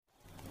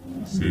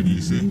Se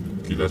dice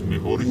que las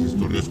mejores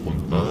historias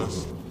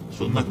contadas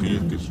son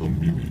aquellas que son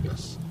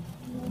vividas.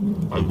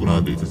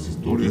 Algunas de esas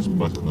historias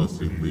pasan a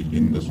ser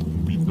leyendas o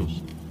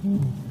mitos,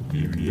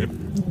 y bien,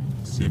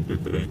 siempre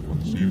traen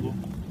consigo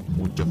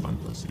mucha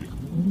fantasía.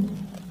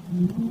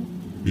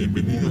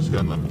 Bienvenidos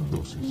sean a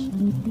Mitosis,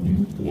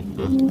 un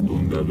podcast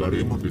donde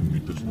hablaremos de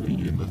mitos y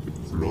leyendas de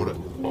flora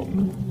y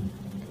fauna.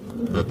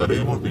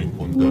 Trataremos de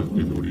encontrar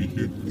el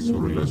origen y su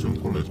relación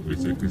con la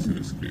especie que se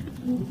describe,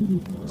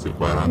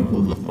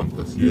 separando la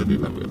fantasía de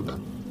la verdad.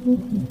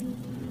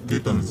 ¿Qué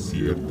tan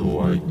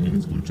cierto hay en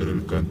escuchar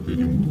el cante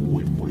de un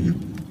búho y morir?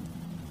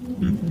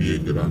 El pie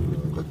grande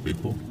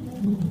yucateco,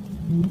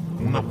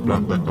 una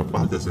planta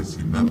capaz de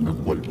asesinar a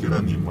cualquier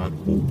animal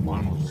o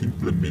humano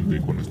simplemente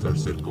con estar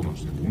cerca unos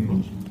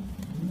segundos.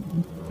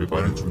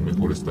 Preparen sus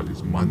mejores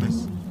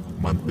talismanes,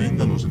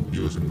 mantengan los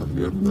sentidos en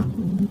alerta,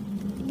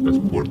 las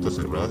puertas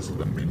cerradas y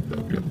la mente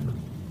abierta.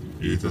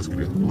 Estas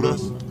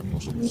criaturas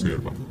nos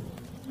observan.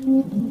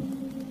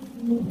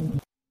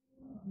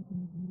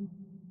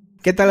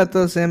 ¿Qué tal a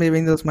todos? Sean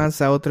bienvenidos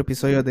más a otro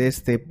episodio de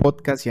este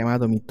podcast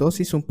llamado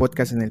Mitosis, un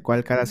podcast en el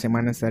cual cada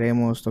semana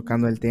estaremos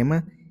tocando el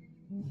tema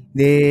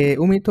de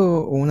un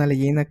mito o una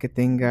leyenda que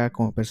tenga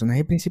como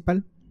personaje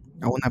principal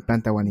a una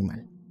planta o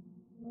animal.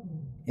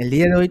 El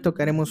día de hoy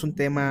tocaremos un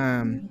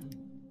tema,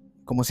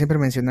 como siempre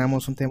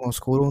mencionamos, un tema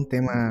oscuro, un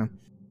tema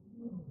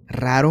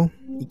raro.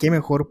 Y qué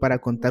mejor para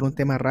contar un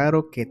tema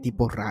raro que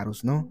tipos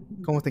raros, ¿no?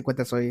 ¿Cómo te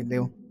encuentras hoy,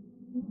 Leo?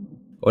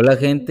 Hola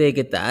gente,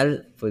 ¿qué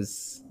tal?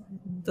 Pues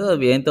todo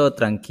bien, todo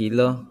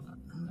tranquilo.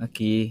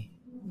 Aquí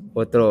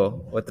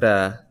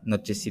otra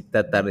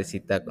nochecita,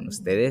 tardecita con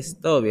ustedes.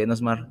 Todo bien,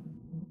 Osmar.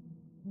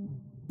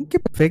 Qué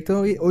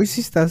perfecto, hoy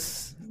sí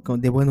estás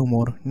de buen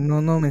humor.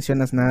 No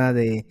mencionas nada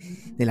de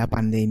la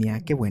pandemia,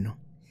 qué bueno.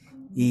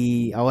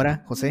 Y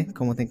ahora, José,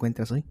 ¿cómo te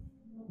encuentras hoy?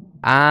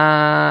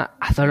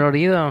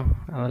 Adolorido.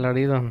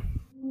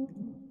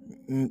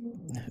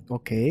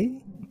 Ok.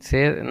 Sí,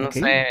 no Ok.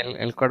 sé,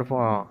 el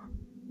cuerpo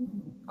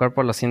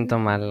lo siento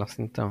mal, lo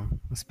siento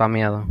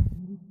spameado.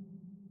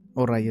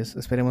 Oh, rayos,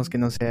 esperemos que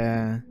no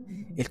sea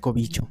el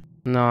cobicho.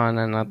 No,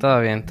 todo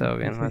bien,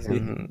 más Sí.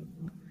 bien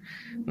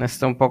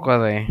necesito un poco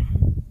de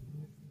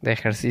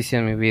ejercicio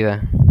en mi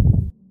vida.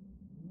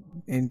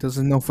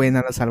 Entonces no fue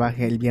nada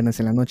salvaje el viernes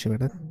en la noche,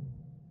 ¿verdad?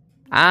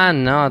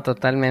 No,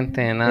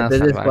 totalmente nada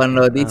Entonces salvaje.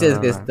 cuando dices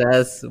No. que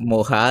estás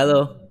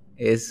mojado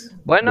es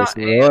Bueno,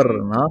 de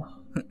sudor,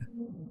 ¿no?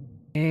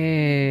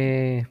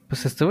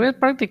 pues estuve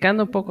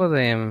practicando un poco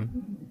de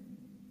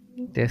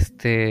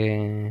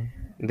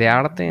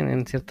arte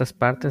en ciertas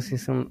partes.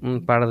 Hice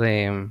un par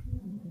de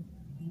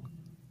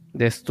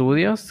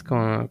estudios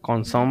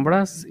con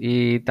sombras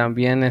y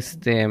también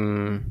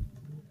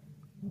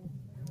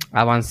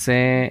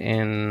avancé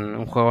en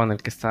un juego en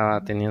el que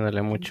estaba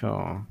teniéndole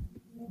mucha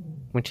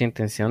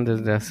intención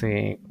desde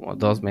hace como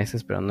 2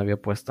 meses, pero no había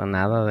puesto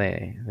nada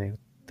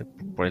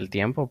por el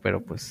tiempo,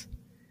 pero pues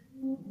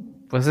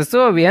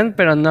estuvo bien,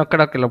 pero no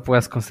creo que lo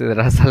puedas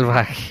considerar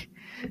salvaje.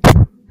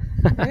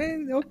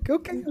 Ok.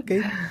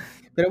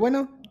 Pero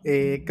bueno,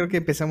 creo que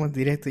empezamos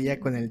directo ya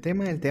con el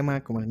tema. El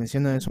tema, como les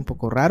menciono, es un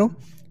poco raro.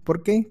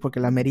 ¿Por qué? Porque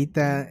la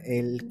merita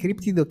el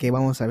críptido que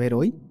vamos a ver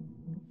hoy.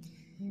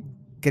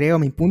 Creo, a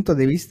mi punto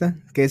de vista,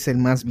 que es el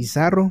más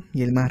bizarro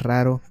y el más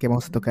raro que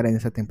vamos a tocar en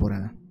esta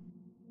temporada.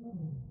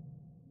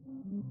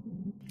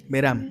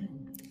 Verán,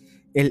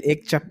 el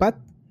Ekchapat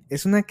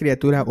es una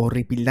criatura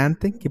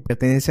horripilante que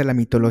pertenece a la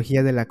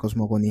mitología de la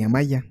cosmogonía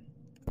maya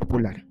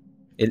popular.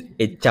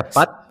 El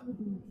chapat.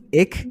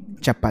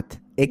 Ekchapat.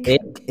 Eka.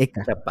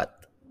 Chapat.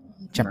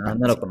 Chapat.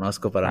 No lo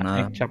conozco para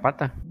nada.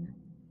 Chapata.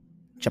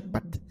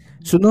 Chapat.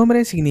 Su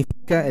nombre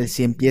significa el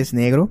 100 pies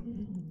negro,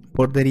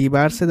 por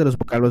derivarse de los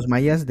vocablos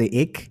mayas de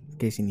Ek,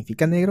 que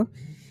significa negro,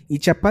 y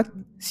Chapat,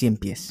 100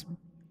 pies.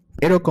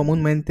 Pero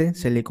comúnmente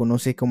se le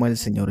conoce como el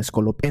señor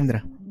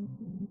Escolopendra.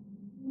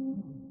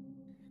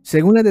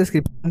 Según la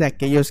descripción de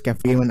aquellos que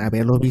afirman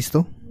haberlo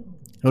visto,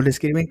 lo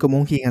describen como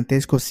un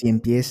gigantesco 100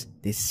 pies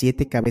de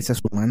 7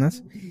 cabezas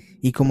humanas,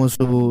 y como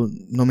su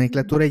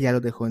nomenclatura ya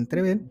lo dejó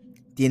entrever,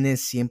 tiene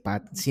 100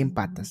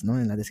 patas, ¿no?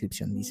 En la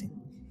descripción dice.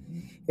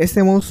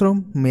 Este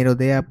monstruo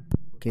merodea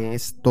que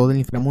es todo el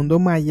inframundo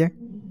maya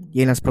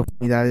y en las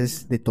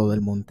profundidades de todo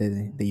el monte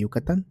de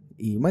Yucatán.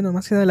 Y bueno,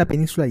 más que nada la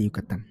península de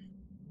Yucatán.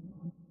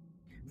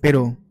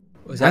 Pero,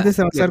 O sea, antes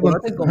de avanzar le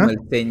conocen como el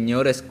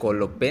señor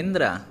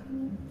Escolopendra.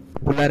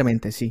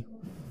 Popularmente, sí.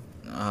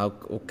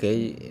 Ok.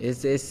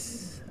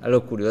 Es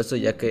algo curioso,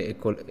 ya que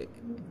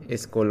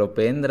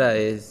Escolopendra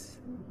es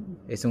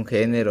un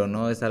género,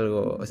 ¿no? Es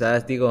algo, o sea,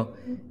 digo,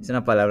 es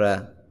una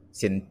palabra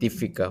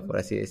científica, por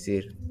así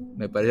decir.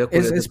 Me pareció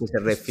curioso que se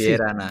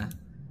refieran sí.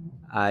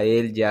 a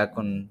él ya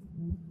con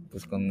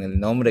el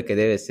nombre que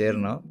debe ser,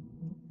 ¿no?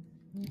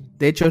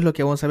 De hecho, es lo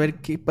que vamos a ver,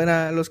 que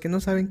para los que no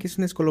saben qué es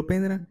un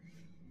escolopendra,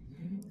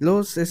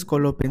 los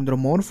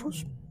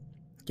escolopendromorfos,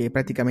 que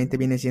prácticamente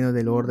viene siendo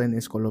del orden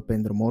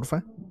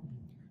Escolopendromorpha,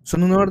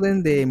 son un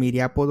orden de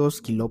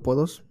miriápodos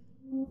quilópodos.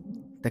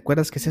 ¿Te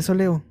acuerdas qué es eso,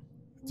 Leo?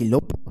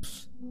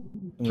 Quilópodos.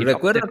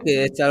 Recuerdo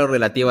que es algo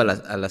relativo a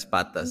las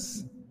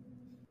patas,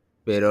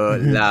 pero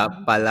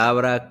la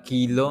palabra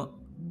kilo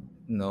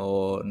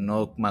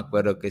no me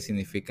acuerdo qué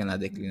significa en la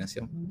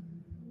declinación.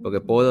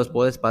 Porque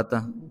podo es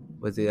pata,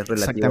 pues es relativo.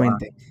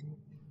 Exactamente.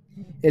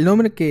 El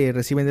nombre que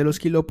reciben de los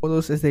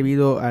quilópodos es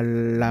debido a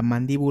la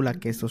mandíbula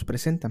que estos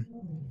presentan.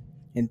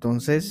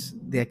 Entonces,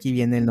 de aquí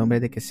viene el nombre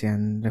de que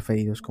sean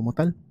referidos como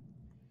tal.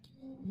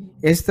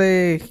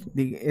 Este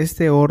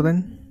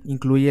orden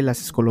incluye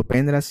las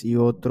escolopendras y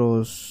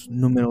otros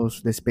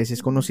números de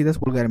especies conocidas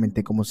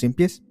vulgarmente como 100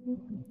 pies.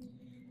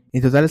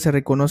 En total se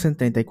reconocen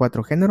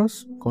 34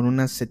 géneros con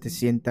unas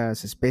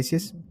 700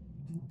 especies.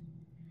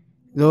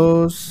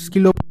 Los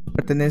quilópodos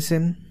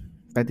pertenecen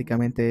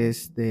prácticamente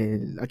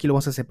aquí lo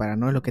vamos a separar,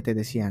 ¿no? Es lo que te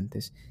decía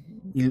antes.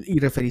 Y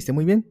referiste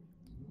muy bien.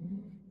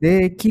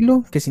 De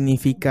kilo, que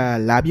significa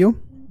labio,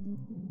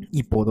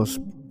 y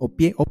podos, o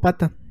pie o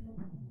pata.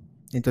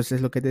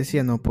 Entonces lo que te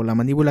decía, ¿no? Por la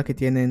mandíbula que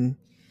tienen,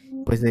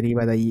 pues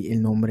deriva de ahí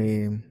el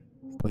nombre,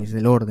 pues,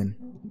 del orden.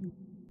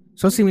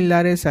 Son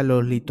similares a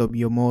los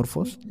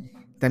litobiomorfos,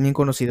 también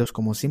conocidos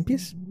como 100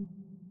 pies,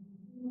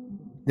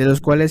 de los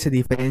cuales se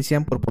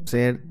diferencian por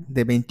poseer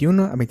de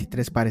 21 a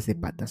 23 pares de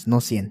patas, no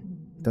 100.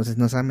 Entonces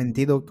nos han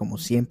mentido como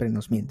siempre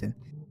nos mienten.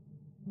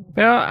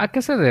 Pero ¿a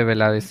qué se debe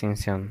la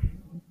distinción?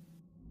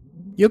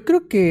 Yo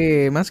creo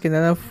que más que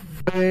nada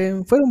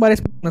fueron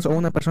varias personas o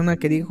una persona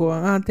que dijo,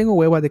 tengo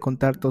hueva de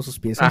contar todos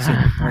sus pies.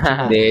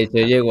 De hecho,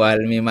 yo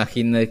igual me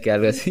imagino que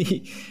algo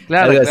así.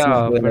 Claro, algo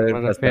claro, así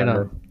pero me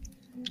refiero.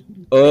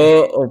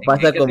 O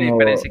pasa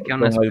como especie?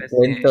 el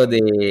cuento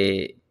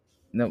de...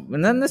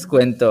 No es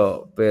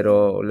cuento,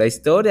 pero la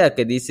historia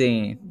que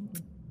dicen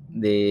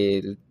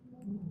de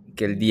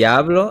que el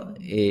diablo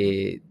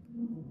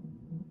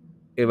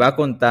va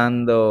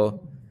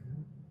contando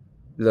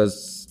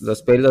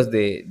los pelos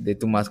de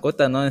tu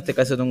mascota, ¿no? En este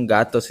caso de un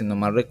gato, si no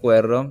mal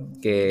recuerdo,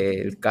 que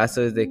el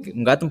caso es de que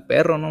un gato, un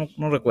perro,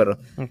 no recuerdo.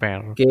 Un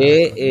perro.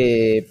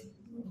 Que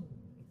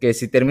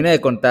si termina de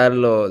contar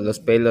los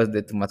pelos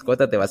de tu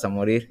mascota te vas a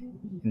morir.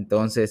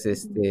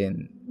 Entonces,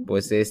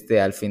 pues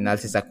al final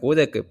se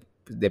sacude, que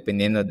pues,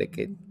 dependiendo de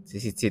que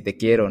si te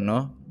quiero o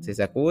no, se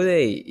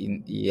sacude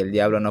y el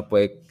diablo no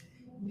puede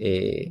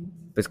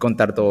pues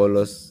contar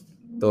todos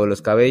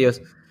los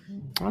cabellos.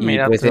 Y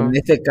pues en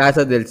este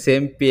caso del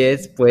 100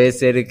 pies puede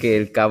ser que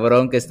el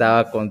cabrón que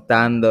estaba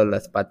contando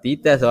las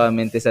patitas,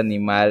 obviamente ese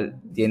animal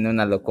tiene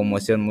una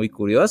locomoción muy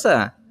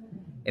curiosa.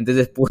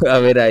 Entonces pudo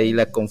haber ahí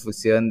la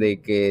confusión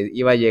de que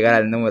iba a llegar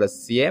al número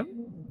 100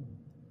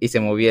 y se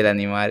movía el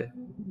animal.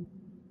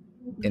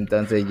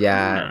 Entonces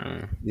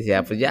ya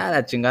decía, pues ya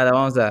la chingada,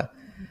 vamos a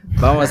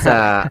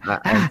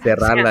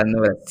encerrarla al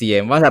número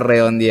 100, vamos a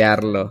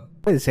redondearlo.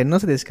 Puede ser, no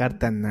se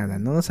descarta nada,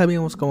 ¿no? No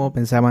sabíamos cómo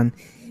pensaban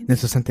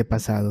nuestros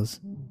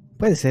antepasados.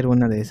 Puede ser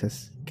una de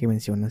esas que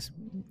mencionas.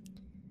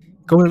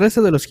 Como el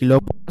resto de los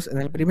quilópodos,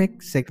 en el primer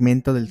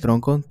segmento del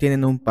tronco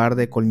tienen un par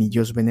de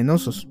colmillos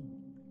venenosos.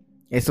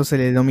 Estos se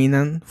le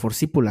denominan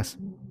forcípulas,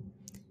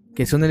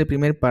 que son el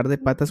primer par de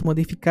patas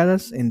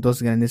modificadas en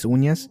dos grandes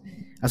uñas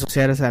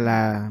asociadas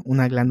a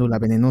una glándula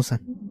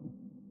venenosa.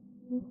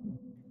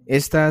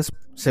 Estas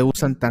se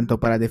usan tanto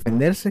para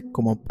defenderse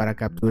como para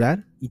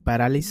capturar y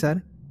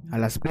paralizar a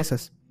las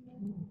presas,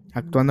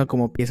 actuando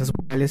como piezas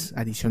vocales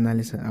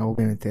adicionales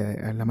obviamente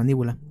a la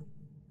mandíbula.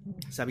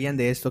 ¿Sabían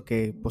de esto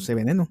que posee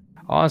veneno?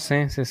 Oh, sí.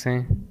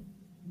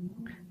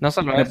 No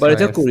solo me eso,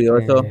 pareció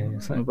curioso.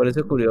 Me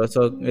pareció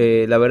curioso.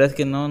 La verdad es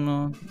que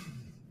no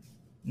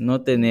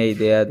tenía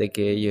idea de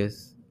que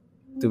ellos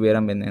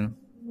tuvieran veneno.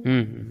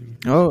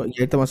 Y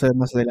ahorita vamos a ver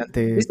más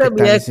adelante. Yo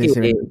sabía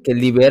que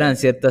liberan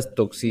ciertas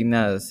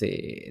toxinas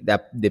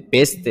de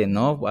peste,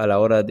 ¿no? A la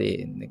hora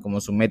de como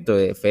su método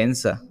de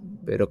defensa,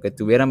 pero que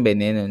tuvieran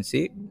veneno en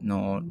sí,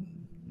 no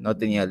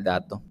tenía el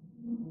dato.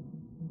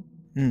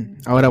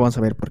 Ahora vamos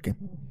a ver por qué.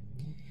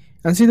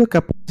 Han sido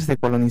capaces de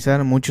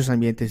colonizar muchos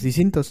ambientes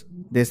distintos,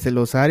 desde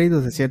los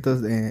áridos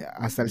desiertos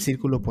hasta el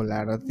círculo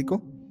polar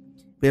ártico,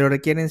 pero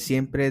requieren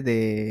siempre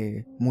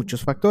de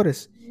muchos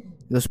factores.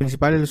 Los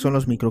principales son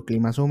los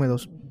microclimas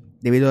húmedos,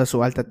 debido a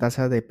su alta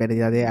tasa de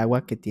pérdida de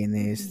agua que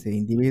tiene este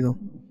individuo.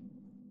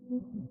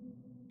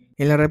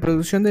 En la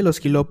reproducción de los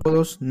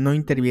quilópodos no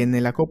interviene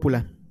la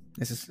cópula.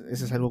 Eso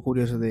es algo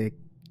curioso de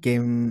que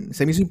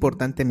se me hizo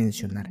importante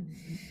mencionar,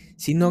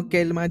 sino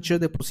que el macho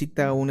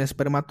deposita un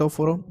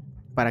espermatóforo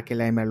para que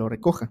la hembra lo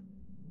recoja.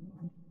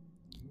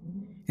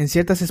 En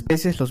ciertas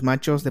especies los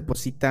machos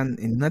depositan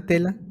en una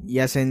tela y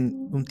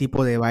hacen un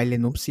tipo de baile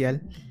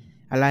nupcial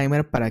a la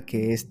hembra para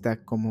que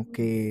ésta como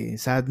que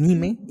se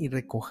anime y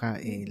recoja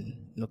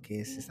lo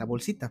que es esta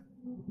bolsita.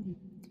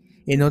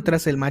 En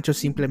otras el macho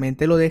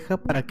simplemente lo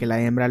deja para que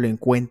la hembra lo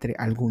encuentre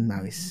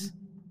alguna vez.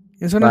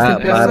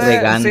 Va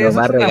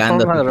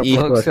regando a sus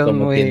hijos,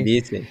 como quien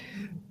dice.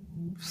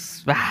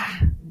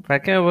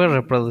 ¿Para qué me voy a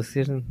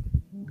reproducir?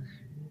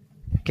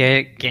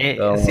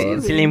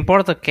 Si le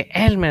importa que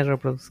él me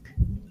reproduzca.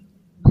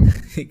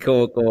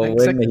 como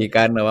buen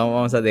mexicano,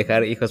 vamos a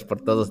dejar hijos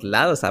por todos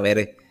lados, a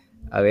ver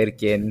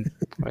quién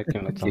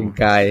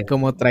cae.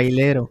 Como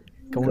trailero,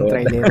 un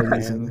trailero.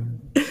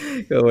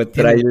 Como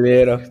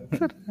trailero.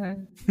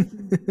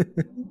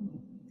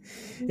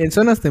 En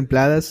zonas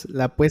templadas,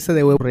 la puesta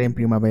de huevo ocurre en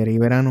primavera y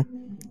verano,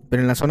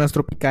 pero en las zonas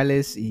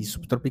tropicales y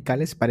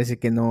subtropicales parece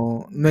que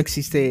no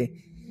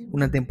existe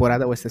una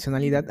temporada o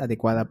estacionalidad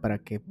adecuada para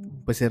que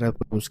pues se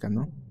reproduzcan,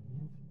 ¿no?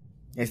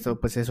 Esto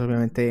pues es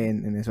obviamente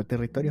en ese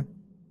territorio,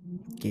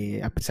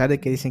 que a pesar de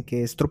que dicen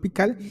que es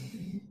tropical,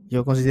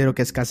 yo considero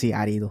que es casi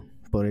árido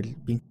por el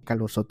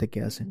calorzote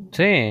que hace.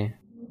 Sí.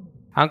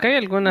 Aunque hay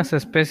algunas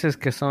especies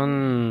que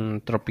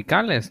son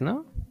tropicales,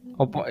 ¿no?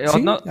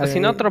 Sí, no, si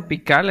no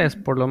tropicales,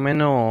 por lo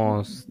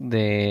menos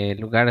de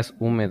lugares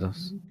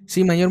húmedos.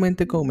 Sí,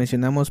 mayormente, como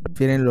mencionamos,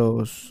 prefieren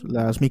los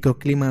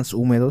microclimas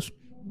húmedos.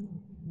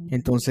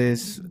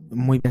 Entonces,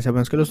 muy bien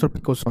sabemos que los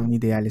trópicos son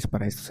ideales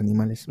para estos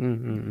animales.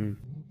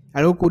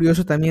 Algo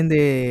curioso también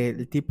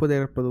del tipo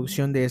de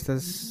reproducción de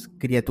estas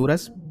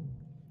criaturas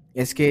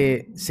es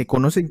que se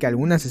conocen que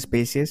algunas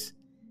especies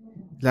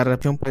la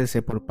reacción puede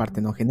ser por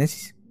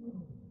partenogénesis.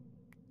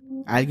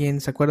 ¿Alguien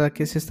se acuerda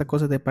qué es esta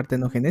cosa de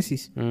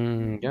partenogénesis?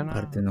 Yo no.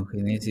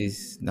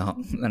 Partenogénesis, no,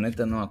 la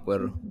neta no me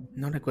acuerdo.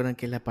 ¿No recuerdan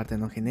qué es la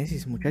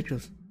partenogénesis,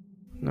 muchachos?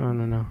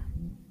 No.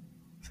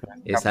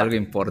 Es algo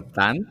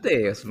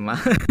importante, Osman.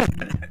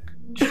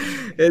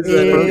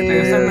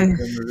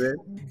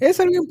 Es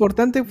algo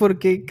importante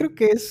porque creo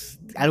que es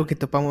algo que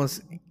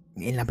topamos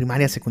en la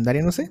primaria,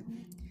 secundaria, no sé.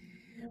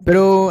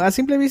 Pero a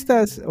simple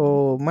vista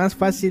o más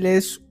fácil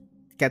es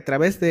que a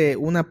través de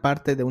una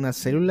parte de una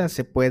célula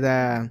se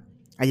pueda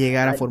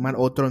llegar a formar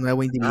otro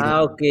nuevo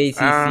individuo. Ok, sí,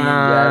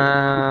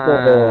 ya.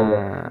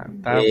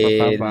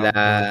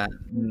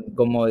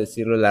 ¿Cómo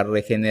decirlo? La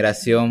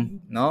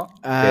regeneración, ¿no?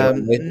 Pero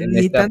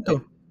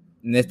tanto.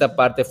 En esta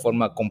parte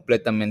forma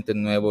completamente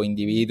nuevo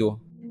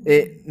individuo.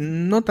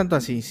 No tanto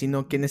así,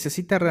 sino que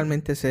necesita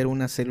realmente ser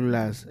unas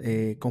células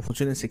con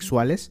funciones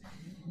sexuales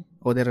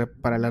o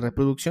para la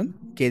reproducción,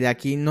 que de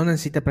aquí no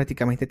necesita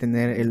prácticamente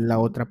tener la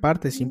otra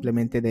parte,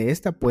 simplemente de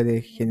esta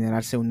puede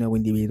generarse un nuevo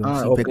individuo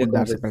sin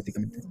fecundarse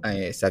prácticamente.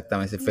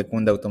 Exactamente, se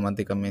fecunda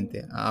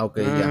automáticamente. Ok,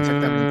 ya.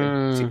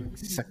 Exactamente.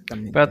 Sí,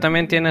 exactamente. Pero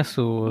también tiene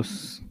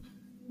sus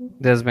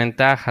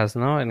desventajas,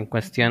 ¿no? En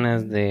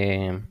cuestiones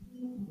de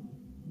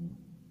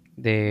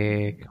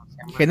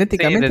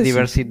genéticamente, de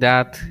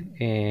diversidad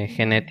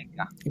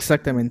genética.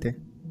 Exactamente.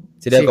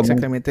 Sería como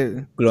exactamente.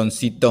 Un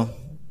cloncito,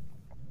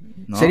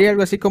 ¿no? Sería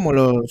algo así como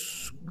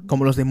los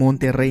de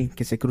Monterrey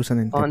que se cruzan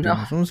entre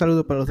primos. Un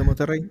saludo para los de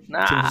Monterrey. Si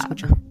nos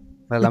escuchan.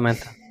 Lo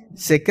lamento.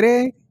 Se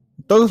cree,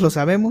 todos lo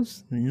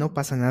sabemos, no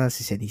pasa nada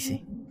si se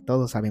dice.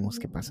 Todos sabemos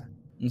qué pasa.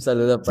 Un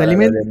saludo para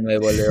los de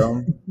Nuevo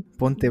León.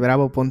 Ponte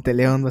bravo, ponte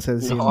León, vas a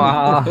decir.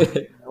 No.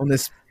 Un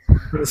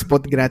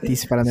spot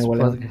gratis para Nuevo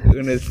León.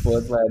 Un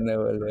spot para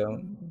Nuevo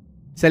León.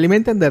 Se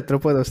alimentan de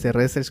artrópodos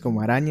terrestres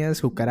como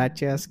arañas,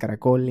 cucarachas,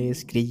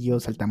 caracoles,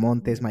 grillos,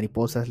 saltamontes,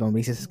 mariposas,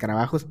 lombrices,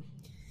 escarabajos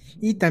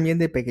y también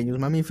de pequeños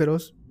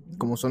mamíferos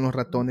como son los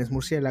ratones,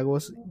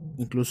 murciélagos,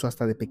 incluso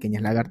hasta de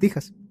pequeñas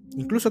lagartijas.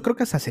 Incluso creo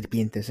que hasta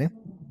serpientes,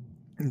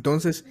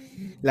 Entonces,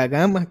 la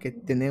gama que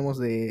tenemos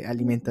de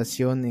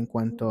alimentación en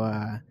cuanto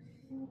a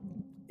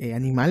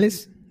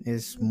animales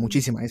es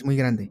muchísima, es muy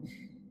grande.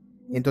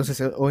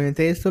 Entonces,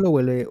 obviamente esto lo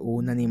vuelve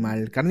un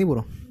animal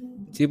carnívoro.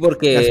 Sí,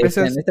 porque en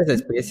estas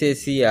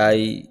especies sí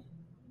hay,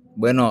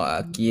 bueno,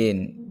 aquí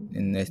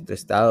en nuestro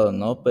estado,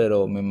 ¿no?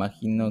 Pero me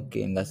imagino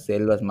que en las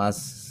selvas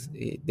más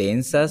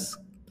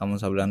densas,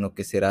 estamos hablando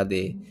que será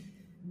de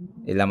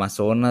el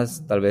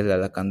Amazonas, tal vez la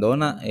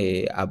Lacandona,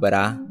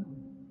 habrá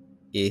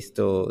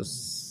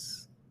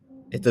estos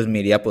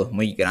miriápodos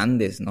muy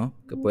grandes, ¿no?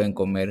 Que pueden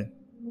comer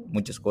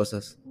muchas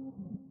cosas.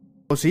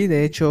 Sí,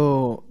 de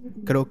hecho,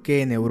 creo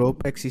que en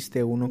Europa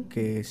existe uno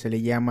que se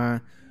le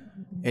llama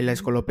la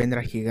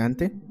escolopendra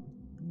gigante.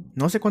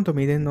 No sé cuánto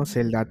miden, no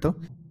sé el dato.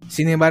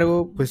 Sin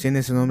embargo, pues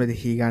tiene su nombre de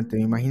gigante.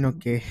 Me imagino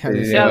que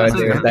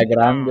está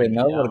grande,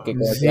 ¿no? Porque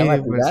como se llama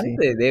gigante,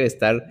 pues, debe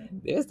estar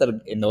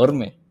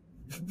enorme.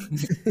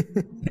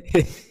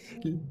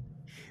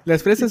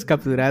 Las presas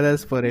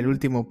capturadas por el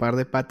último par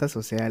de patas,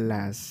 o sea,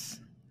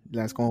 las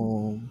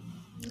como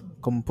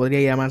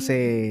podría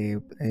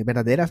llamarse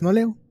verdaderas, ¿no,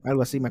 Leo?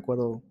 Algo así, me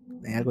acuerdo,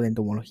 algo de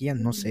entomología,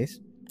 no sé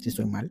si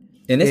estoy mal.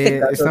 En este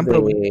caso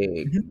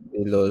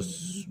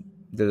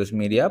de los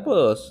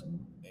miriápodos,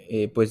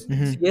 pues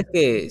sí es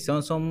que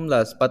son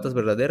las patas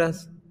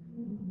verdaderas.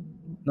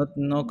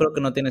 No creo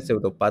que no tiene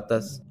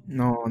pseudopatas.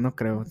 No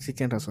creo, sí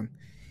tienen razón.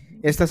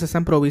 Estas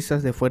están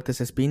provistas de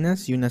fuertes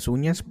espinas y unas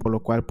uñas, por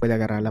lo cual puede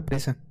agarrar la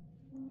presa.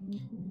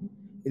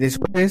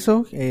 Después de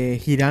eso,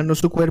 girando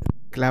su cuerpo,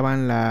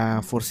 clavan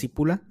la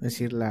forcípula, es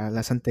decir,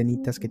 las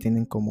antenitas que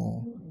tienen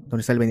como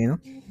donde está el veneno,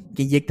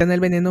 que inyectan el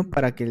veneno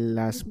para que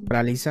las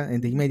paraliza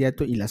de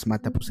inmediato y las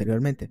mata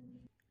posteriormente.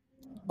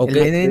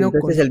 Okay,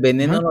 entonces el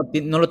veneno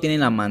no lo tiene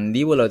en la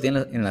mandíbula, lo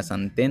tiene en las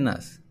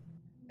antenas.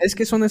 Es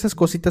que son esas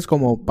cositas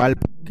como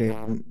palpo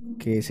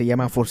que se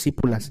llaman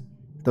forcípulas.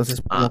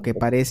 Entonces, como que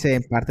parece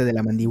en parte de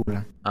la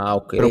mandíbula.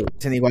 Ok. Pero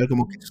parecen igual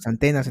como que sus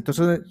antenas.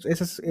 Entonces,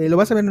 esas, lo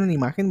vas a ver en una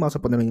imagen. Vamos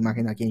a poner una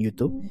imagen aquí en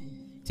YouTube.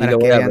 para lo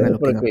que voy a vean a ver lo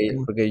que nos porque,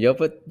 metemos. porque yo,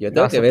 pues, yo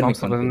tengo No, que ver mi vamos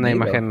a poner una contenido.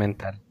 imagen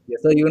mental. Yo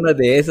soy uno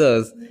de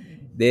esos,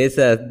 de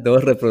esas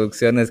 2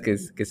 reproducciones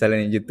que salen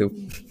en YouTube.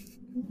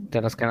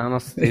 De los que no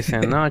nos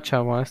dicen, no,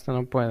 chavo, esto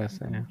no puede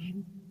ser.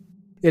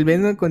 El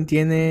veneno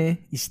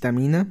contiene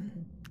histamina,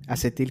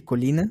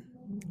 acetilcolina,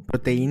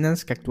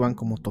 proteínas que actúan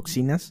como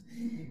toxinas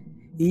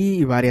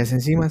y varias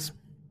enzimas.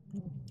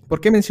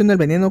 ¿Por qué menciono el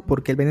veneno?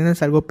 Porque el veneno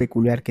es algo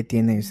peculiar que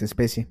tiene esta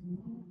especie.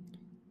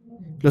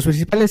 Los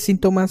principales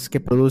síntomas que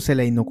produce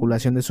la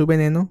inoculación de su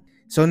veneno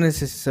son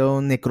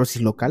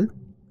necrosis local,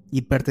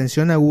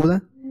 hipertensión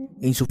aguda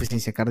e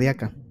insuficiencia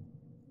cardíaca.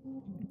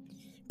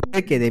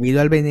 Puede que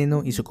debido al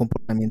veneno y su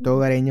comportamiento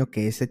hogareño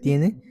que éste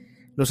tiene,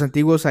 los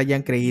antiguos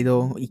hayan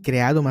creído y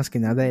creado más que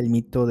nada el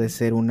mito de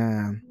ser un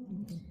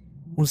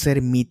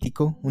ser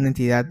mítico, una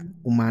entidad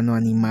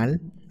humano-animal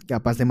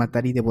capaz de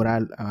matar y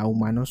devorar a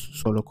humanos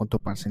solo con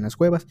toparse en las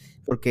cuevas,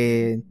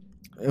 porque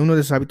uno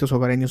de sus hábitos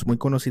hogareños muy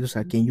conocidos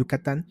aquí en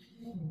Yucatán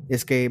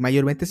es que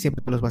mayormente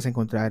siempre los vas a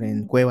encontrar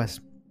en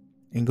cuevas,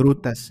 en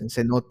grutas, en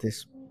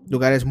cenotes,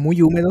 lugares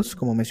muy húmedos,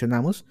 como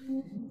mencionamos,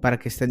 para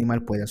que este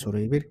animal pueda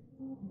sobrevivir.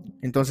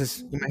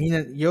 Entonces,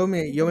 imagina, yo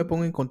me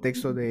pongo en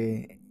contexto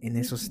en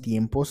esos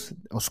tiempos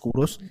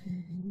oscuros,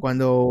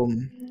 cuando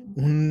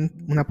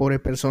una pobre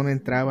persona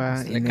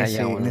entraba Se le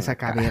caía uno en en esa la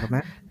cara.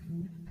 caverna,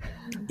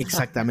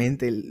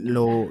 exactamente,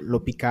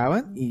 lo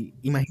picaban, y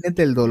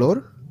imagínate el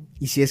dolor,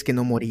 y si es que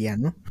no moría,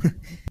 ¿no?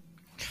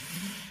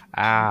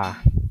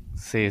 Ah,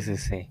 sí.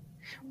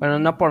 Bueno,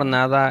 no por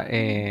nada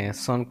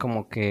son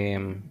como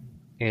que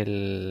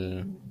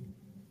el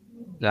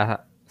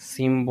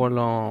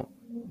símbolo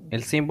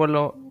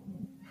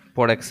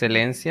por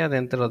excelencia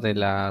dentro de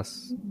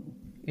las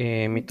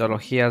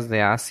mitologías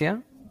de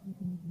Asia,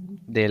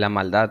 de la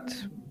maldad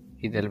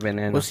y del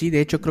veneno. Pues sí, de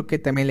hecho creo que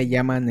también le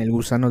llaman el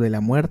gusano de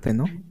la muerte,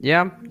 ¿no?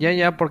 Ya,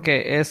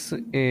 porque es,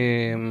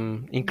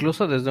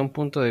 incluso desde un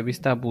punto de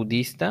vista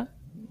budista,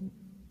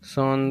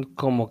 son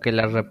como que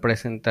la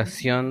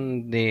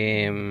representación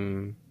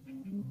de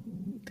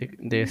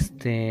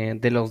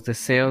los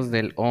deseos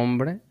del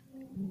hombre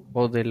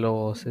o de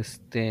los,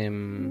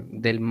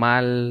 del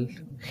mal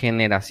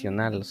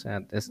generacional, o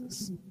sea,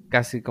 es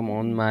casi como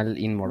un mal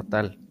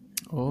inmortal.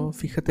 Oh,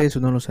 fíjate, eso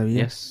no lo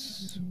sabía.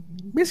 Yes.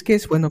 ¿Ves que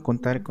es bueno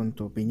contar con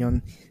tu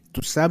opinión,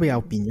 tu sabia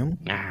opinión?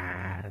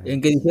 En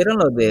que dijeron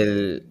lo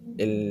del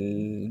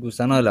el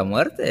gusano de la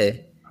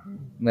muerte,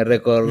 me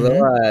recordó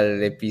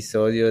al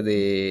episodio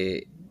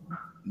de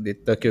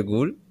Tokyo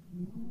Ghoul,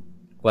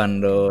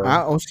 cuando,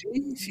 Oh,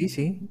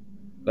 sí.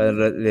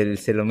 cuando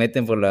se lo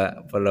meten por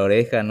la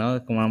oreja,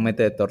 ¿no? Como una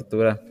meta de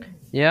tortura.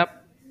 Yep.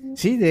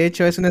 Sí, de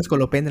hecho es una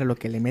escolopendra lo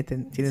que le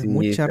meten. Tienes Sí,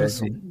 mucha sí,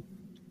 razón.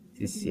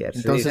 Sí, cierto.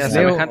 Entonces, Sí,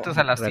 Semejantes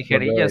a las recuerdo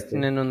tijerillas, eso.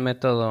 tienen un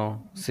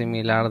método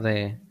similar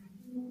de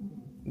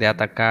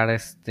atacar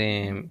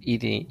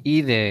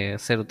y de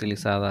ser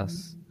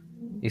utilizadas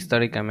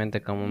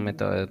históricamente como un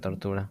método de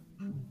tortura.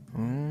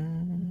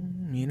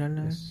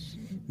 Mírala.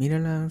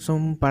 Mírala,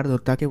 son un par de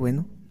otaku,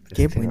 bueno.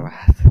 Qué bueno.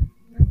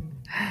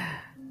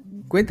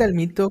 Cuenta el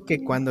mito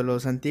que cuando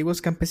los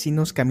antiguos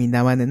campesinos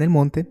caminaban en el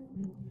monte,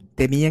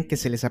 temían que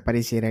se les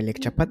apareciera el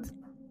Ekchapat.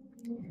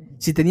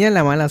 Si tenían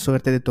la mala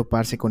suerte de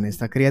toparse con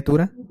esta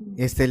criatura,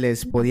 este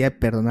les podía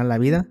perdonar la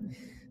vida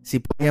si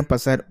podían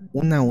pasar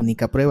una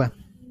única prueba: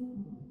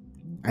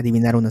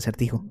 adivinar un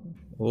acertijo.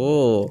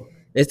 Oh,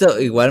 esto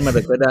igual me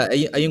recuerda,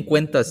 hay un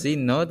cuento así,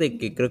 ¿no? De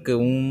que creo que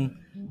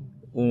un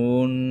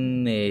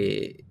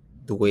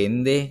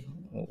duende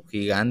o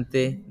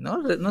gigante,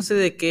 no sé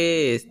de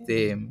qué,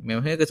 me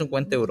imagino que es un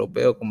cuento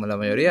europeo como la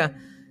mayoría,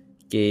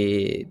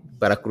 que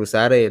para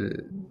cruzar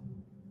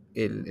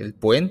el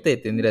puente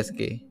tendrías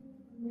que...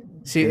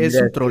 Sí, es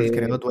un troll,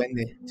 creo,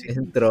 duende. Sí. Es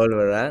un troll,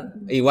 ¿verdad?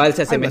 Igual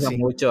se Algo asemeja así.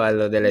 mucho a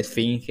lo de la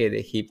esfinge de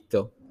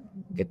Egipto,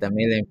 que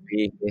también la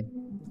esfinge.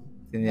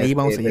 Tenías Ahí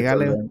vamos que a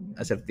llegarle. resolver un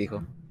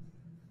acertijo.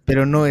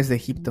 Pero no es de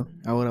Egipto.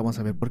 Ahora vamos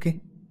a ver por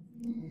qué.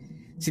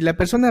 Si la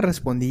persona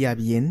respondía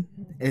bien,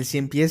 el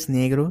cien pies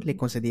negro le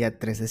concedía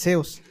 3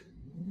 deseos,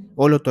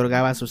 o le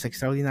otorgaba sus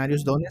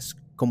extraordinarios dones,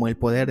 como el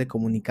poder de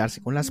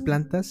comunicarse con las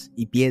plantas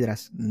y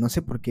piedras. No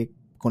sé por qué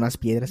con las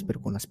piedras,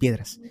 pero con las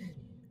piedras.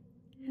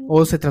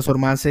 O se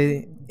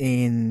transformase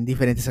en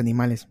diferentes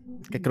animales,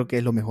 que creo que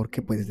es lo mejor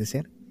que puedes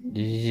desear.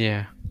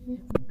 Yeah.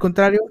 Por el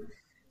contrario,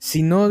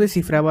 si no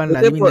descifraban la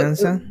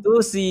adivinanza...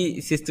 Tú si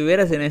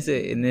estuvieras en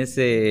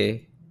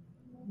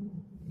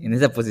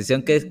esa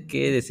posición,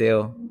 ¿qué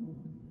deseo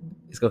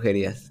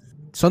escogerías?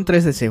 Son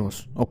 3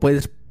 deseos. O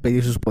puedes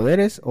pedir sus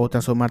poderes o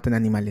transformarte en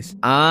animales.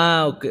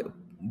 Ok.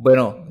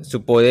 Bueno,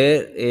 su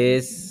poder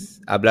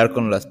es hablar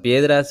con las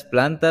piedras,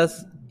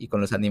 plantas y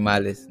con los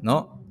animales,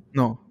 ¿no?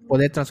 No,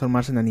 poder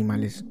transformarse en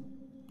animales,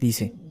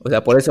 dice. O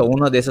sea, por eso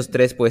uno de esos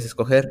 3 puedes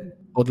escoger.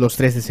 O los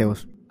 3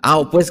 deseos.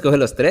 ¿O puedes escoger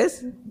los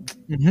 3?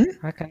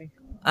 Okay.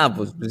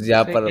 Pues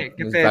ya Sí, para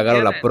que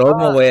pagar la tiene-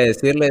 promo, voy a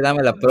decirle,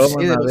 dame la promo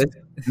Sí, una vez.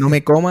 no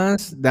me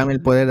comas, dame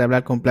el poder de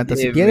hablar con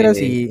plantas y piedras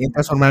y en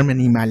transformarme en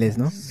animales,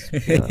 ¿no?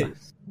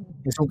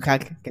 Es un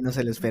hack que no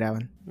se lo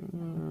esperaban.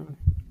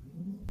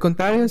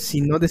 contrario,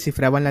 si no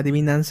descifraban la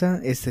adivinanza,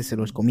 este se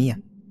los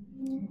comía.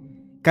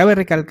 Cabe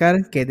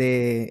recalcar que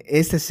de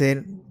este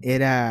ser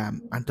era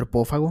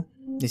antropófago,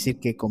 es decir,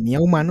 que comía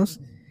humanos,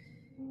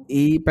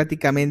 y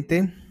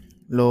prácticamente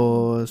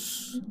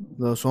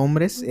los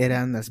hombres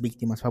eran las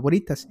víctimas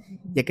favoritas,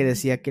 ya que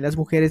decía que las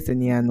mujeres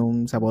tenían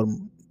un sabor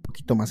un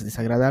poquito más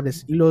desagradable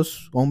y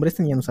los hombres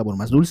tenían un sabor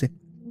más dulce.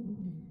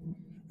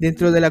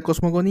 Dentro de la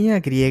cosmogonía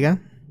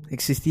griega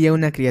existía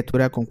una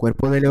criatura con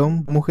cuerpo de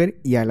león,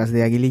 mujer y alas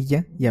de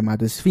aguililla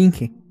llamado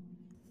esfinge.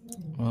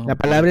 Oh. La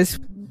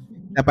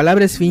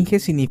palabra esfinge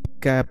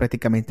significa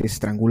prácticamente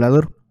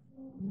estrangulador.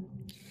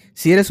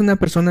 Si eres una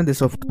persona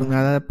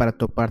desafortunada para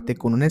toparte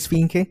con una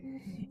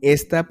esfinge,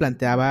 esta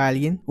planteaba a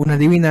alguien una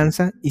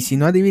adivinanza y si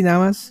no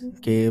adivinabas,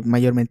 que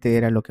mayormente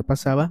era lo que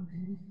pasaba,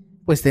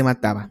 pues te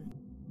mataba.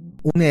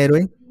 Un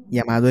héroe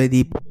llamado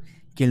Edipo,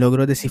 quien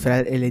logró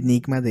descifrar el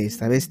enigma de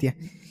esta bestia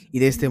y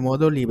de este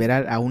modo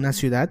liberar a una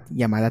ciudad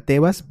llamada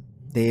Tebas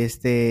de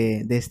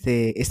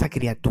esta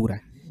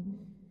criatura.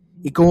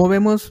 Y como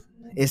vemos,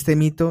 este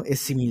mito es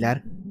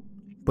similar,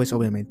 pues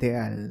obviamente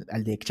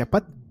al de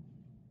Exchapat.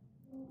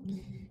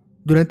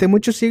 Durante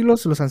muchos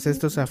siglos los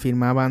ancestros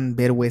afirmaban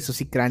ver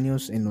huesos y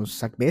cráneos en los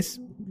sacbés,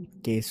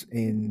 que es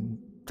en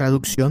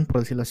traducción,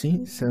 por decirlo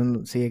así,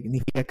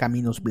 significa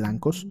caminos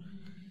blancos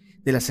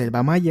de la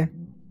selva maya.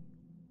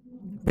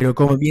 Pero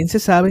como bien se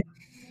sabe,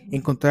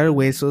 encontrar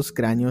huesos,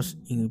 cráneos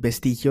y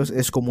vestigios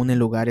es común en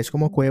lugares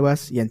como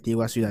cuevas y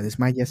antiguas ciudades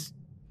mayas.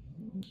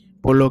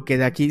 Por lo que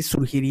de aquí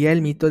surgiría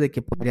el mito de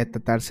que podría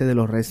tratarse de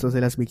los restos de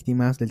las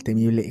víctimas del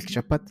temible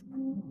Exchapat.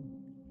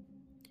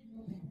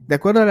 De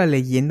acuerdo a la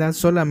leyenda,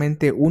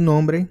 solamente un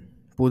hombre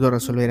pudo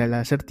resolver el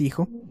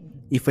acertijo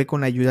y fue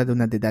con la ayuda de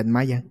una deidad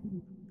maya.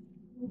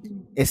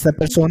 Esta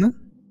persona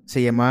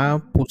se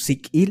llamaba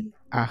Pusik-il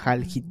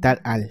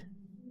Ajaljital-al.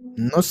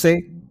 No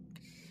sé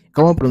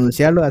cómo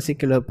pronunciarlo, así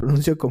que lo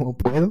pronuncio como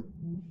puedo.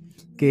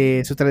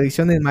 Que su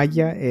tradición en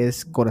maya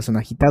es corazón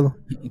agitado.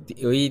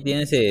 Oye,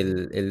 ¿tienes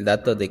el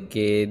dato de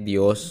qué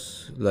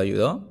dios lo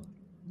ayudó?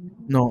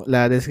 No,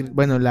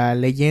 la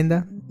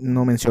leyenda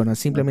no menciona,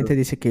 simplemente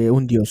dice que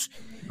un dios.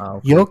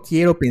 Ok. Yo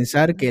quiero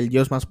pensar que el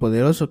dios más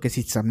poderoso, que es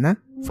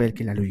Itzamna, fue el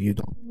que la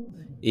ayudó.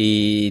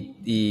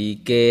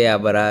 ¿Y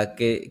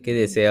qué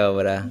deseo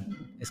habrá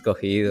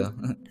escogido?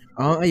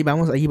 Ahí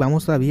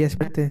vamos todavía,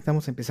 espérate,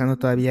 estamos empezando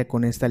todavía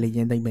con esta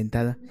leyenda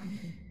inventada.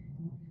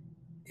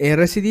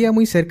 Residía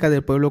muy cerca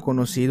del pueblo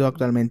conocido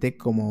actualmente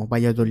como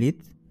Valladolid.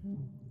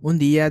 Un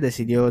día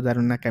decidió dar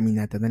una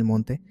caminata en el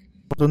monte.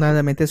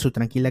 Afortunadamente su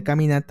tranquila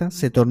caminata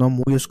se tornó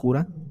muy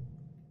oscura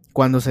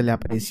cuando se le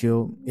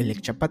apareció el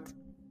Exchapat.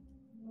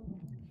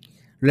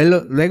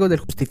 Luego del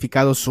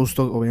justificado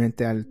susto,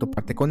 obviamente al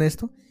toparte con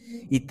esto,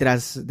 y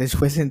tras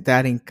después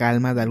entrar en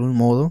calma de algún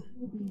modo,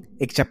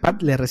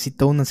 Exchapat le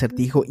recitó un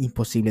acertijo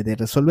imposible de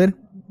resolver.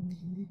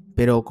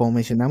 Pero como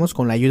mencionamos,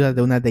 con la ayuda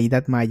de una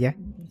deidad maya,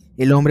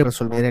 el hombre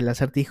resolverá el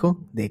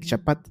acertijo de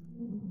Exchapat.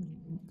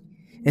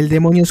 El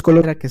demonio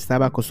escolora, que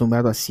estaba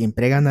acostumbrado a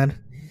siempre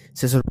ganar,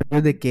 se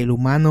sorprendió de que el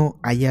humano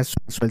haya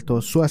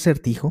resuelto su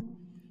acertijo.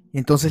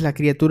 Entonces la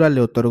criatura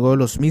le otorgó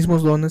los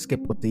mismos dones que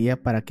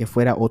poseía para que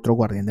fuera otro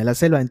guardián de la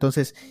selva.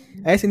 Entonces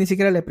a ese ni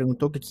siquiera le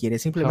preguntó qué quiere,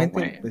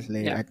 simplemente pues,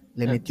 le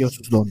metió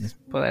sus dones.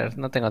 Poder,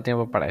 no tengo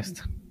tiempo para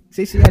esto.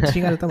 Sí, ya,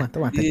 chingada, toma.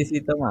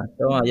 Sí, toma,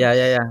 ya,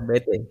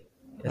 vete.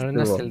 Ahora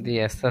no es el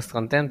día, ¿estás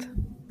contento?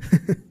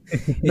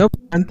 No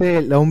obstante,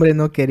 el hombre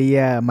no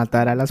quería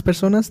matar a las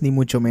personas, ni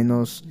mucho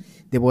menos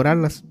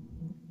devorarlas.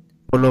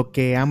 Por lo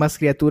que ambas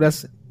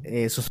criaturas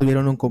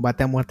sostuvieron un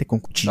combate a muerte con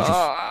cuchillos.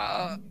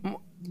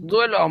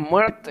 Duelo a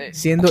muerte.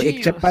 Siendo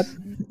Exchapat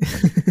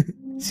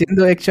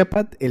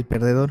el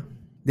perdedor.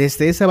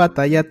 Desde esa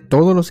batalla,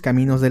 todos los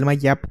caminos del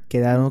Mayap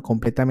quedaron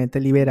completamente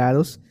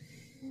liberados,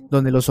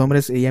 donde los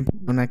hombres ya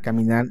empezaron a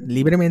caminar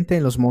libremente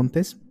en los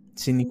montes,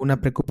 sin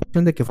ninguna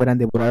preocupación de que fueran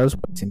devorados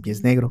por el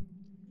Ciempiés Negro.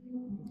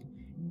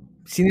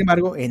 Sin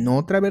embargo, en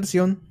otra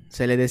versión,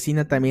 se le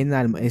designa también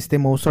a este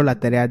monstruo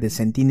la tarea de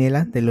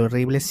centinela del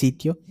horrible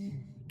sitio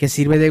que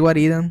sirve de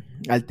guarida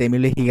al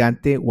temible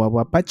gigante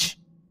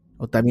Huahuapach,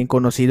 o también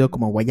conocido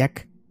como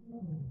Huayac.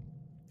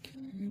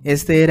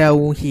 Este era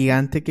un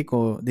gigante que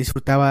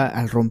disfrutaba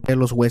al romper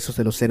los huesos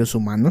de los seres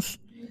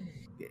humanos.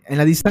 En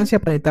la distancia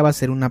aparentaba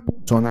ser una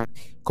persona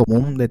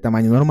común de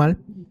tamaño normal,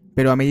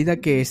 pero a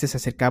medida que este se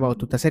acercaba o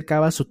tú te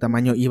acercabas, su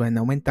tamaño iba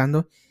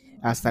aumentando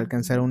hasta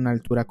alcanzar una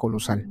altura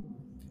colosal.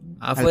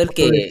 Fue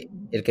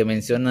el que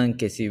mencionan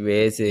que si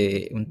ves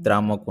un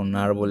tramo con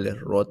árboles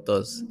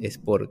rotos es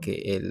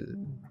porque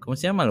 ¿cómo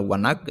se llama? El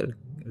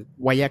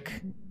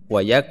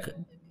Huayac.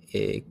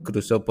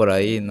 Cruzó por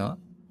ahí, ¿no?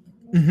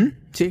 Uh-huh.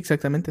 Sí,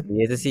 exactamente.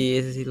 Y ese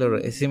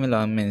sí me lo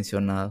han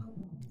mencionado.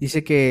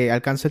 Dice que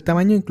alcanzó el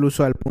tamaño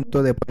incluso al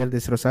punto de poder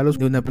destrozarlos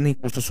de una mano,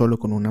 incluso solo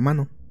con una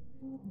mano.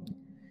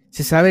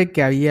 Se sabe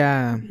que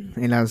había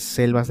en las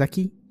selvas de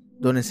aquí,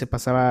 donde se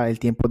pasaba el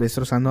tiempo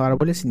destrozando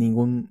árboles sin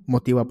ningún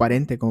motivo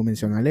aparente, como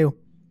menciona Leo.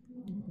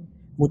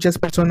 Muchas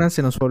personas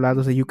en los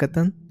poblados de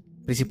Yucatán,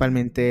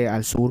 principalmente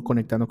al sur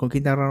conectando con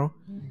Quintana Roo,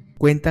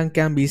 Cuentan que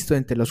han visto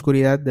entre la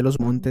oscuridad de los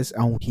montes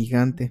a un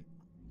gigante.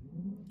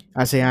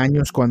 Hace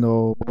años,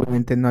 cuando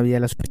obviamente no había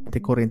la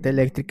suficiente corriente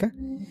eléctrica,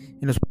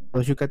 en los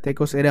pueblos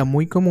yucatecos era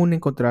muy común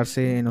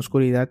encontrarse en la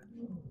oscuridad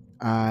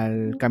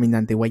al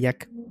caminante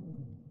Huayac.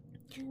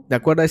 De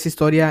acuerdo a esa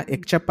historia,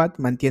 Ecchapat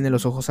mantiene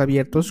los ojos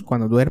abiertos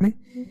cuando duerme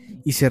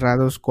y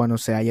cerrados cuando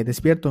se halla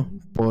despierto,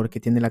 porque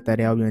tiene la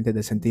tarea obviamente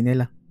de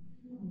centinela.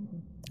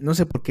 No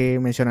sé por qué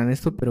mencionan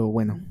esto, pero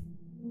bueno,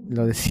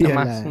 lo decía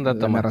Nomás, un dato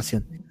la más.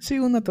 narración. Sí,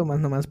 un dato más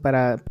nomás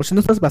para, por si no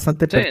estás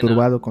bastante Sí,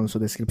 perturbado con su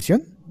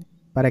descripción,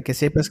 para que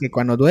sepas que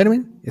cuando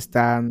duerme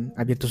están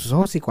abiertos sus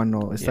ojos y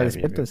cuando está Ya,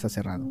 despierto bien. está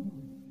cerrado.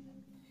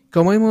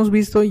 Como hemos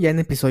visto ya en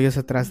episodios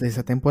atrás de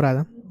esa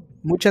temporada,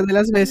 muchas de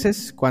las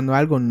veces cuando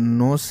algo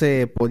no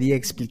se podía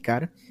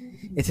explicar,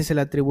 ese se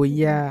le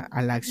atribuía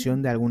a la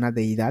acción de alguna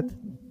deidad.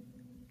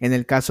 En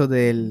el caso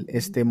de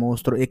este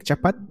monstruo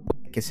Ecchapat,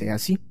 que sea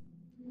así.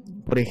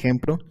 Por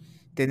ejemplo,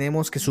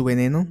 tenemos que su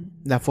veneno,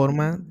 la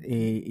forma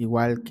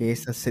igual que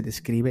esta se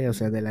describe, o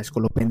sea, de la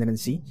escolopendra en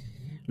sí,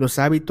 los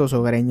hábitos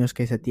hogareños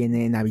que se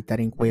tiene en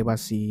habitar en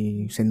cuevas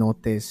y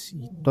cenotes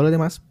y todo lo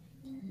demás,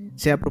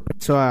 sea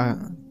propenso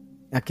a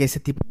que ese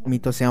tipo de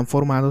mitos sean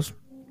formados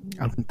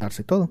al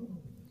juntarse todo.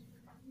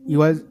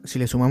 Igual, si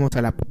le sumamos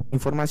a la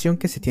información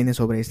que se tiene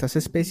sobre estas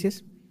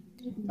especies,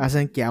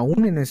 hacen que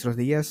aún en nuestros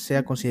días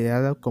sea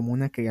considerada como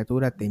una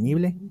criatura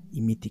temible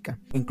y mítica.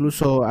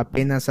 Incluso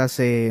estamos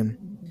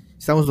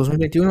en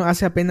 2021,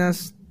 hace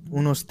apenas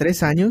unos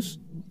 3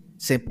 años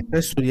se empezó a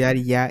estudiar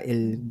ya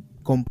el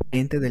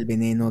componente del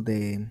veneno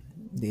de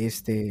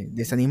este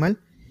animal.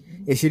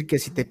 Es decir, que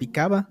si te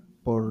picaba,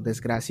 por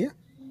desgracia,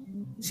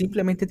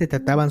 simplemente te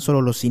trataban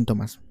solo los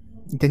síntomas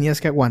y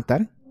tenías que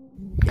aguantar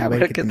a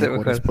ver que te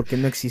mejoras, porque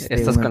no existe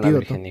Estás un con la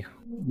antídoto. Virgen, hijo.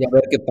 Y a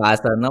ver qué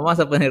pasa. No vas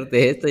a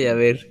ponerte esto y a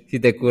ver si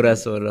te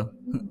curas solo.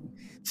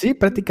 Sí,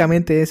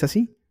 prácticamente es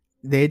así.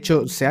 De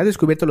hecho, se ha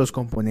descubierto los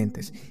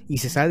componentes y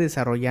se está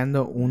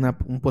desarrollando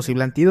un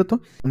posible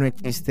antídoto. No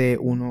existe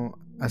uno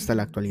hasta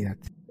la actualidad.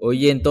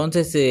 Oye,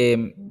 entonces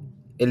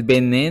el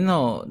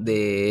veneno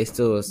de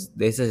esas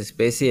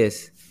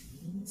especies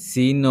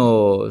sí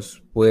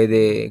nos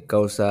puede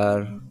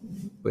causar,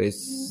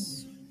 pues,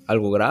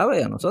 algo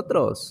grave a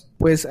nosotros.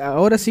 Pues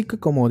ahora sí que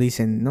como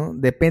dicen, ¿no?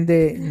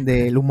 Depende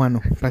del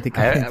humano,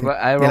 prácticamente,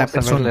 Ahí de la vamos a ver,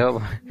 persona.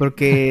 Leo.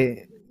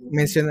 Porque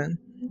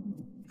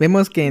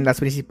vemos que en las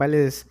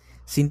principales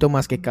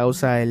síntomas que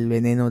causa el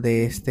veneno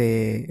de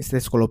este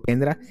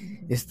escolopendra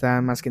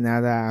está más que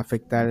nada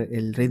afectar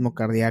el ritmo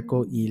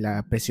cardíaco y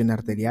la presión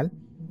arterial.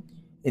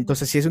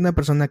 Entonces, si es una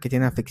persona que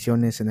tiene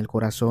afecciones en el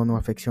corazón o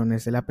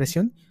afecciones de la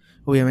presión,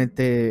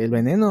 obviamente el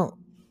veneno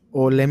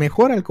o le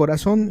mejora el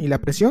corazón y la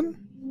presión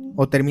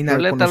o termina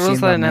Ruleta conociendo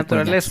rusa a de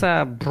Michael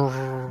Jackson. naturaleza.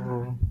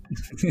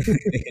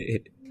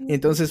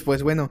 Entonces,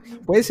 pues bueno,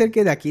 puede ser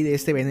que de aquí de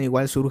este veneno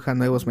igual surjan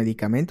nuevos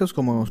medicamentos,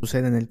 como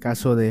sucede en el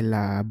caso de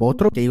la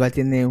Botro, que igual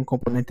tiene un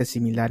componente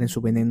similar en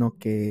su veneno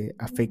que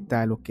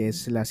afecta a lo que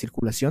es la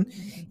circulación,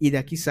 y de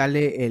aquí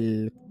sale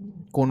el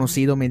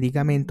conocido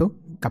medicamento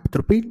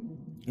Captropil.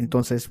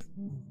 Entonces,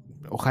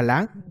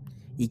 ojalá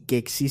y que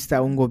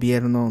exista un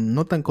gobierno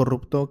no tan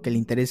corrupto que le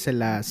interese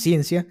la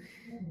ciencia,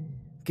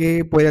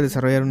 que pueda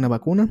desarrollar una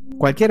vacuna.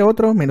 Cualquier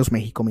otro, menos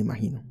México, me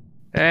imagino.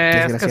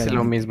 Es casi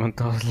lo mismo en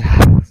todos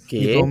lados.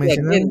 Y ¿Qué? como Aquí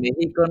mencionaba, en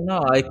México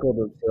no hay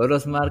corrupción,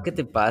 Osmar, ¿qué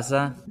te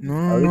pasa?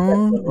 no, Ahorita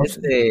con o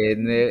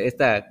sea,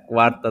 esta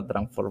cuarta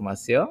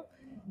transformación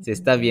se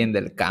está viendo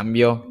el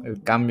cambio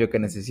que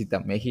necesita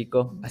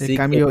México. el Así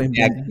cambio que en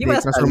de aquí de va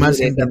a transformarse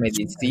salir en esa virus.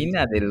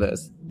 medicina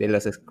de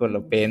los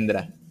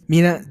escolopendra.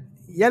 Mira,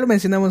 ya lo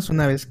mencionamos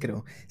una vez,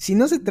 creo. Si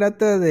no se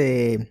trata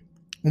de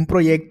un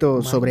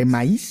proyecto sobre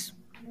maíz,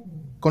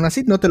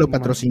 Conacyt no te lo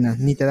patrocina,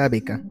 ni te da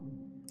beca.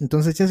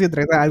 Entonces tienes que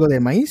tratar algo de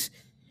maíz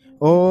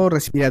o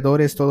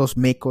respiradores todos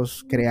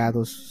mecos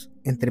creados,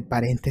 entre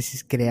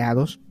paréntesis,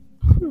 creados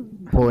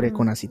por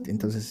Conacyt.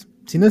 Entonces,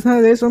 si no es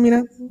nada de eso, mira,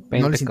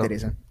 no les Penteco.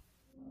 interesa.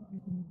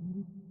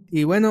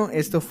 Y bueno,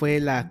 esto fue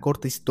la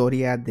corta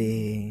historia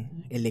de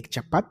el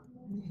Ecchapat,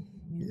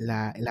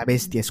 la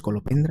bestia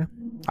escolopendra.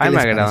 ¿Qué Ay, me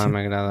les agrada, pareció? me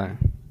agrada.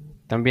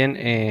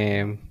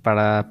 También,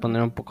 para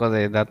poner un poco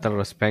de data al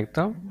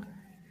respecto,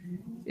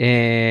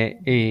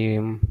 y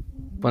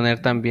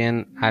poner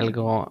también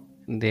algo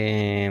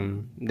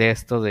de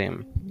esto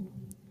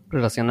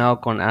relacionado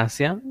con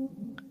Asia.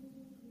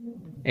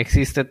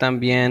 Existe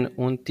también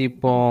un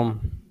tipo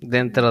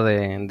dentro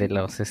de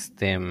los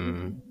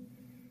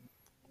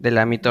de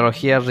la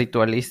mitología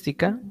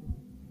ritualística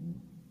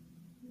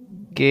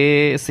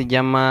que se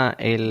llama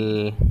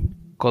el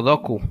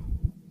Kodoku,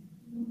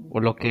 o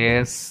lo que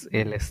es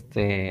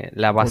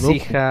la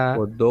vasija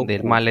Kodoku.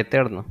 del mal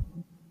eterno.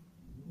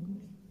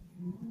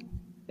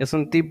 Es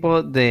un tipo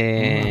A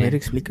ver,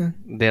 explica.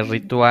 de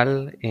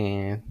ritual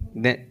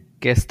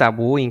que es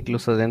tabú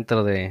incluso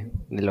dentro de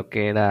lo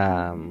que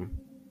era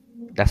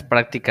las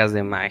prácticas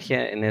de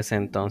magia en ese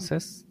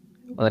entonces,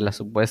 o de la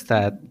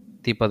supuesta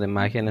tipo de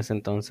magia en ese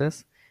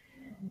entonces,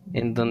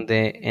 en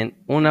donde en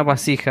una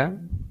vasija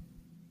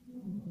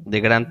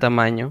de gran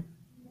tamaño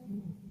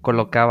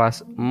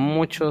colocabas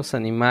muchos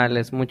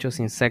animales, muchos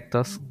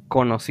insectos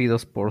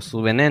conocidos por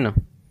su veneno.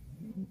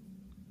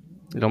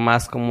 Lo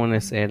más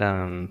comunes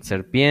eran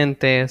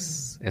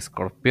serpientes,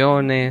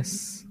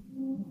 escorpiones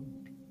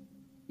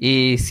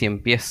y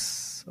 100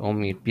 pies o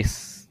 1000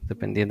 pies,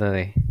 dependiendo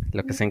de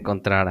lo que se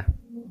encontrara.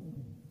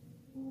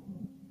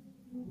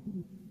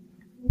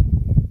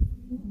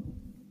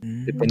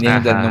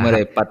 Dependiendo del número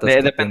de patas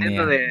que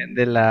Dependiendo tenía.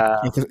 de la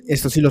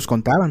Estos sí los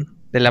contaban.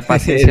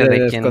 paciencia de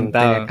Les quien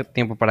contaba. tenía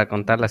tiempo para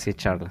contarlas y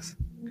echarlas.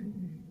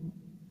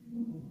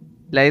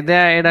 La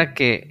idea era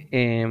que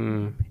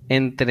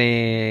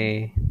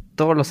entre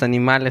todos los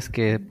animales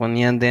que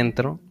ponían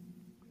dentro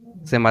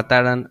se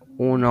mataran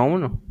uno a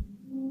uno.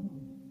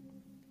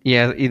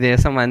 Y de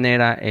esa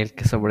manera el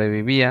que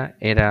sobrevivía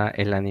era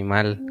el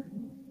animal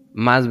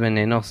más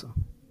venenoso.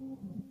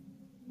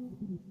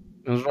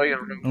 Un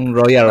Un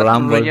Royal Battle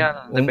Rumble. Royale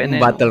de Un veneno.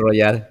 Battle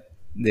Royale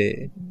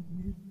de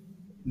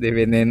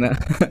veneno.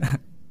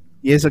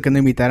 Y eso que no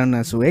invitaron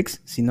a su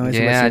ex, sino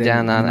eso va a ser el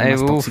animal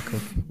más tóxico.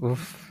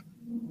 Uf.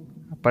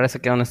 Parece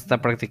que aún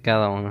está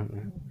practicado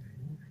aún.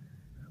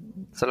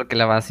 Solo que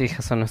la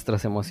vasija son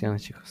nuestras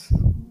emociones, chicos.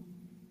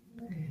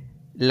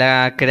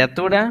 La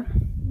criatura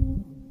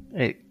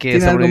que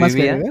 ¿Tiene algo más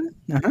que sobrevivía agregar?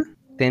 Ajá.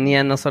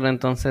 tenía no solo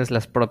entonces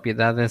las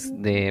propiedades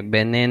de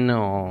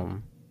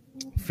veneno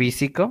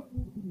físico,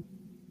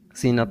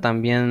 sino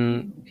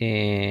también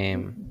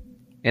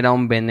era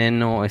un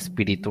veneno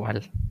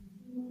espiritual.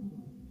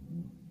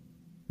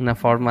 Una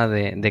forma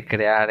de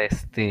crear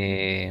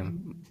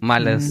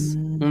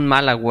un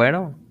mal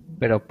agüero,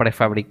 pero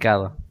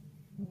prefabricado.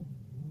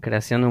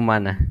 Creación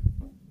humana.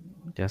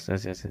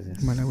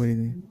 Yes. Mala buena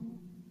idea.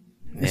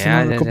 Eso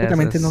Ya,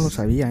 completamente eso no lo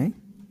sabía, ¿eh?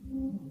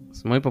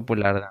 es muy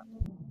popular.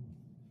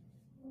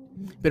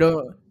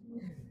 Pero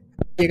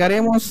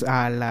llegaremos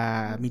a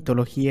la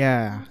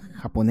mitología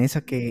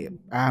japonesa, que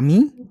a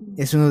mí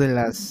es una de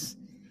las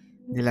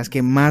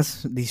que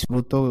más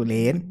disfruto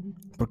leer,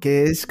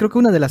 porque es creo que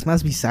una de las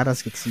más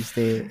bizarras que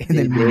existe en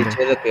el De mundo. hecho,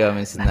 es lo que iba a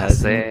mencionar. No Es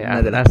sé,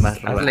 una de las más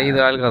 ¿has raras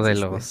leído algo que de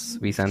existe. los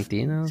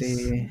bizantinos?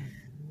 Sí.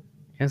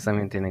 Ellos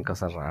también tienen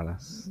cosas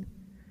raras.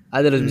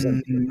 Ah, de los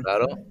bizantinos,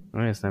 claro.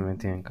 Ellos también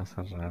tienen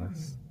cosas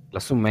raras.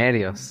 Los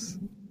sumerios.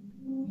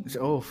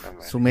 Uf,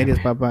 Sumerios,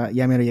 papá,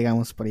 ya mero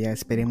llegamos por allá,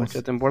 esperemos.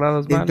 8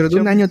 temporadas más. Dentro de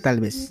un chavos. año tal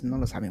vez, no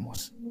lo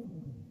sabemos.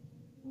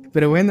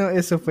 Pero bueno,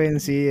 eso fue en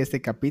sí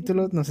este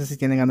capítulo. No sé si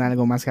tienen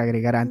algo más que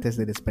agregar antes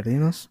de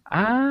despedirnos.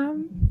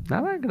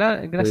 Nada,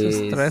 gracias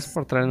Pues- otra vez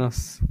por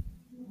traernos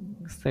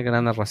esta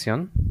gran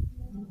narración.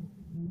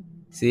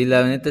 Sí,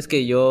 la neta es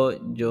que yo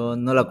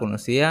no la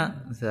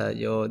conocía. O sea,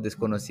 yo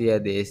desconocía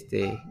de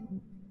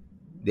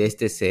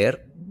este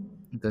ser.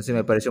 Entonces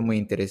me pareció muy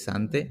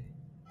interesante.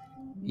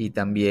 Y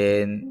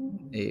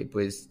también,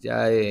 pues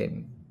ya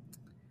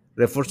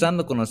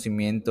reforzando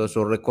conocimientos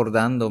o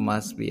recordando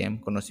más bien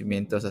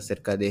conocimientos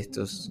acerca de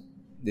estas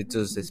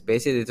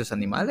especies, de estos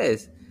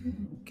animales,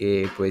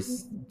 que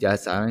pues ya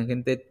saben,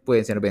 gente,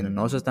 pueden ser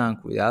venenosos, tengan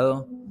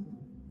cuidado.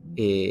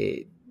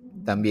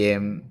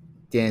 También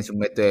tienen su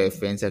método de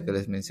defensa que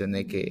les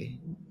mencioné que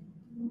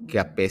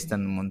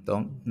apestan un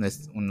montón, no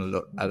es un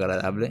olor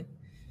agradable.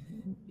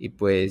 Y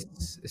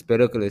pues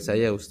espero que les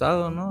haya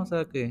gustado, ¿no? O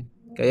sea, que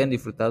hayan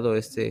disfrutado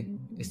este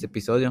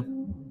episodio.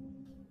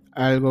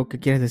 ¿Algo que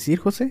quieres decir,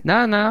 José?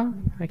 Nada,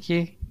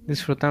 aquí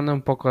disfrutando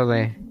un poco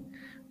de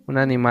un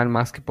animal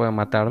más que puede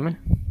matarme.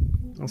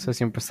 Eso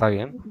siempre está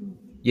bien.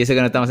 Y eso que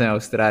no estamos en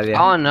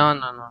Australia. Oh, no.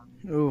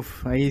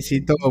 Uf, ahí sí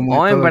todo O en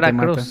todo te mata.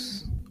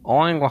 Veracruz.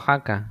 O en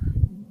Oaxaca.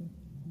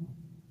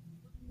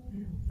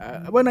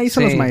 Bueno, ahí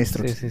son los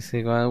maestros.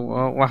 Sí.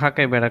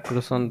 Oaxaca y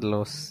Veracruz son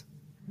los...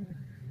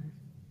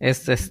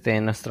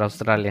 nuestra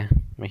Australia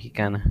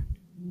mexicana.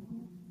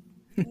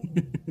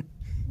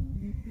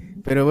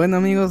 Pero bueno,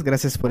 amigos,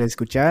 gracias por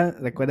escuchar.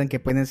 Recuerden que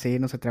pueden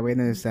seguirnos a través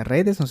de nuestras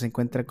redes. Nos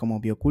encuentran como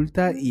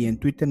Bioculta y en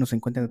Twitter nos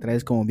encuentran a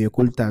través como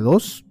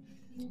Bioculta2.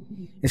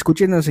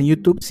 Escúchenos en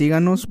YouTube,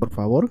 síganos, por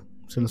favor.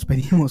 Se los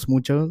pedimos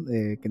mucho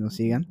que nos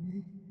sigan.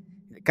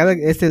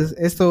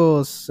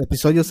 Estos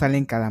episodios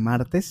salen cada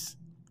martes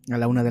a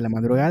la 1 de la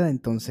madrugada.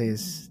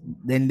 Entonces,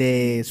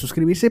 denle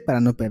suscribirse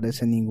para no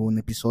perderse ningún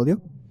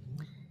episodio.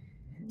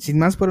 Sin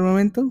más por el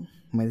momento,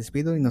 me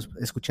despido y nos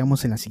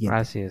escuchamos en la siguiente.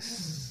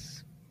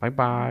 Gracias. Bye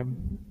bye.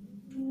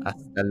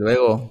 Hasta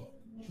luego.